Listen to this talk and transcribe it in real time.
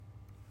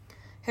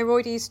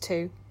Heroides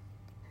II.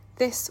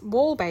 This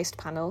wall-based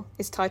panel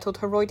is titled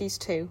Heroides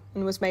II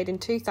and was made in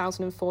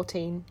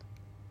 2014.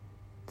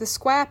 The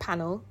square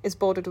panel is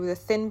bordered with a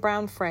thin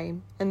brown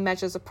frame and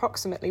measures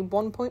approximately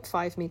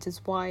 1.5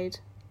 metres wide.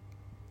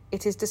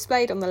 It is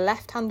displayed on the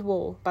left-hand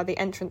wall by the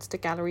entrance to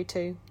Gallery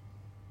 2.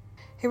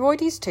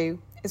 Heroides II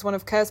is one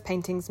of Kher's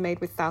paintings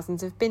made with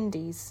thousands of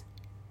bindis.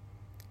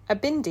 A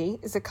bindi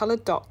is a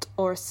coloured dot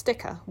or a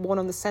sticker worn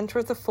on the centre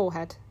of the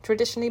forehead,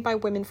 traditionally by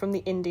women from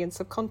the Indian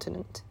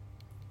subcontinent.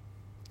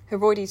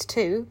 Heroides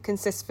II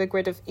consists of a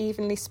grid of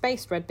evenly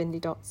spaced red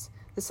bindi dots,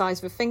 the size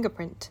of a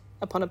fingerprint,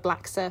 upon a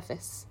black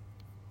surface.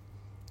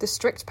 The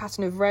strict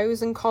pattern of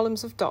rows and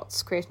columns of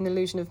dots create an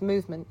illusion of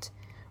movement,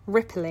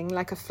 rippling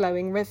like a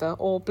flowing river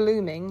or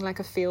blooming like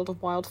a field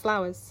of wild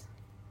flowers.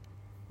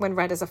 When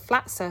read as a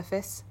flat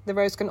surface, the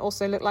rows can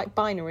also look like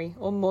binary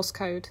or Morse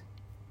code.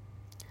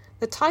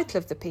 The title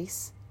of the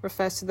piece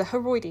refers to the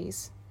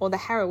Heroides, or the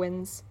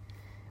heroines,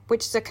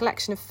 which is a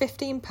collection of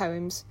 15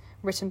 poems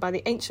written by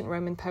the ancient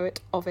Roman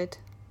poet Ovid.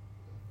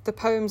 The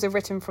poems are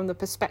written from the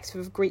perspective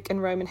of Greek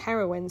and Roman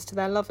heroines to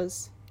their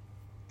lovers.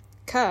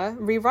 Kher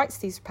rewrites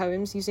these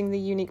poems using the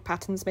unique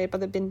patterns made by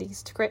the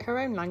bindis to create her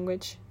own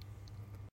language.